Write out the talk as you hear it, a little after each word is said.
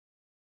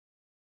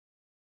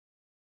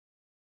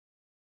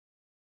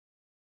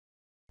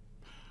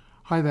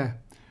Hi there.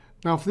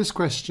 Now for this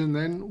question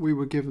then, we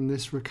were given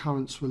this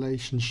recurrence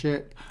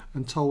relationship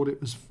and told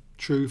it was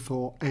true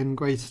for n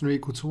greater than or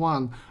equal to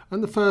 1.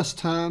 And the first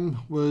term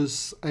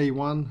was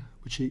a1,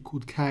 which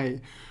equaled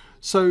k.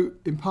 So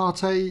in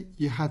part A,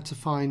 you had to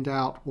find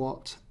out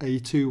what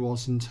a2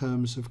 was in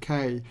terms of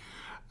k.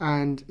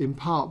 And in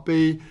part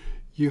B,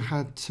 you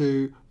had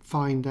to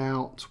find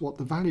out what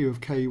the value of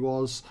k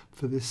was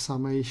for this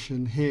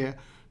summation here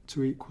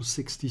to equal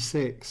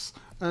 66.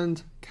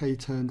 And k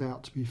turned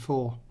out to be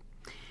 4.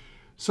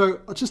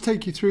 So I'll just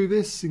take you through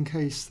this in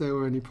case there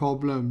were any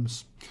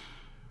problems.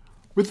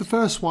 With the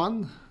first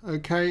one,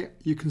 okay,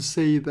 you can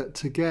see that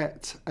to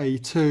get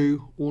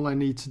a2, all I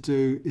need to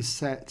do is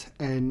set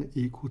n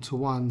equal to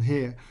 1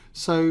 here.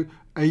 So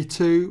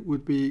a2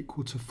 would be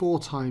equal to 4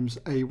 times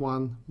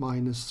a1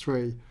 minus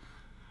 3.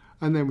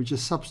 And then we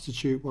just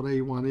substitute what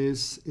a1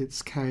 is,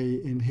 it's k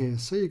in here.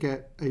 So you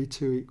get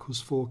a2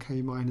 equals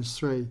 4k minus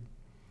 3.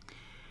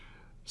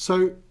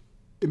 So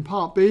in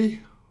part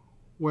B,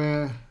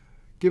 where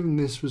given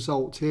this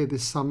result here,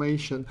 this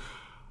summation,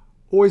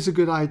 always a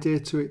good idea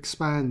to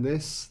expand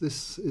this.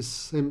 This is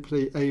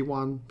simply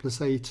a1 plus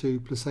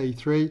a2 plus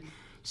a3,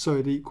 so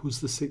it equals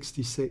the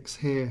 66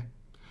 here.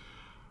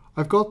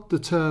 I've got the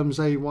terms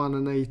a1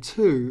 and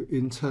a2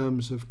 in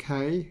terms of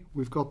k.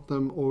 We've got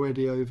them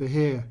already over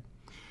here.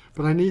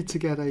 But I need to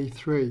get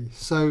a3.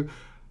 So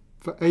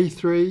for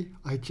a3,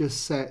 I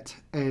just set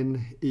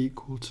n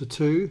equal to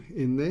 2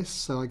 in this.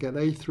 So I get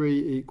a3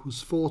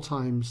 equals 4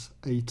 times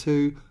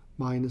a2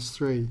 minus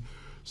 3.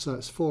 So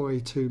that's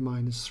 4a2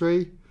 minus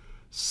 3.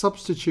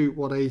 Substitute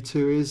what a2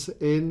 is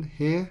in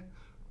here,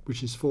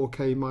 which is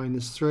 4k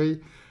minus 3.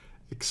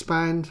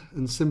 Expand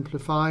and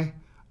simplify,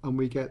 and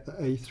we get that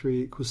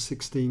a3 equals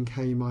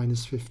 16k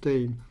minus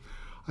 15.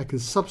 I can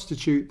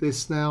substitute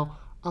this now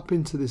up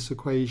into this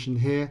equation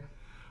here,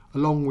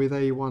 along with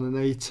a1 and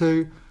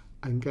a2,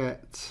 and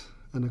get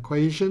an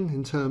equation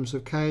in terms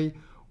of k,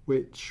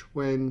 which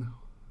when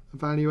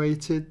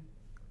evaluated,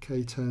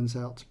 k turns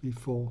out to be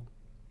 4.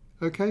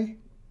 Okay?